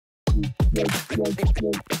I'm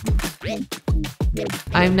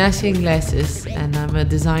Nassia Inglessis, and I'm a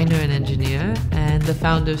designer and engineer and the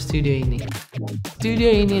founder of Studio INI. Studio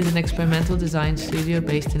INI is an experimental design studio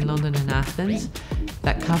based in London and Athens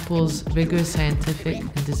that couples rigorous scientific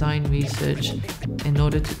and design research in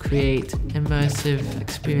order to create immersive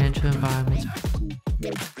experiential environments.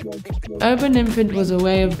 Urban Imprint was a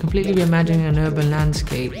way of completely reimagining an urban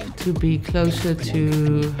landscape to be closer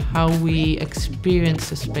to how we experience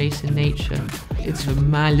the space in nature. It's a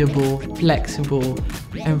malleable, flexible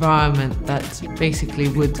environment that basically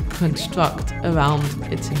would construct around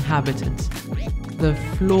its inhabitants. The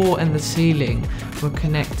floor and the ceiling were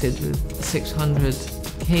connected with 600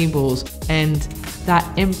 cables, and that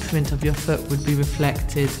imprint of your foot would be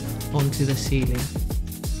reflected onto the ceiling.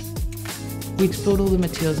 We explored all the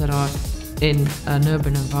materials that are in an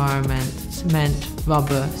urban environment: cement,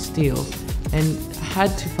 rubber, steel, and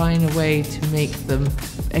had to find a way to make them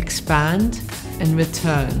expand and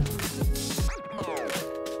return.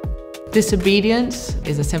 Disobedience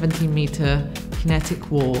is a 17-meter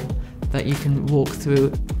kinetic wall that you can walk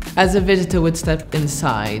through. As a visitor would step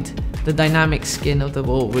inside, the dynamic skin of the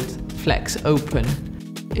wall would flex open.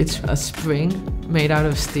 It's a spring made out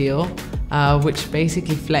of steel, which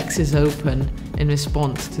basically flexes open in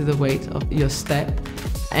response to the weight of your step.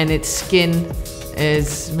 And its skin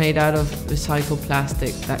is made out of recycled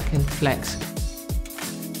plastic that can flex.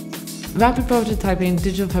 Rapid prototyping and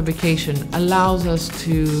digital fabrication allows us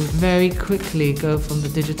to very quickly go from the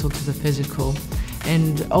digital to the physical,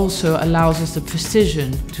 and also allows us the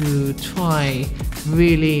precision to try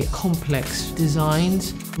really complex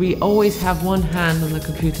designs. We always have one hand on the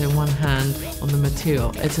computer and one hand on the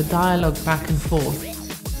material. It's a dialogue back and forth.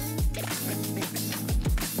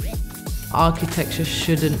 Architecture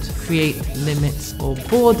shouldn't create limits or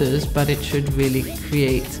borders, but it should really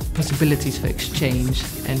create possibilities for exchange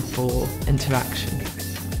and for interaction.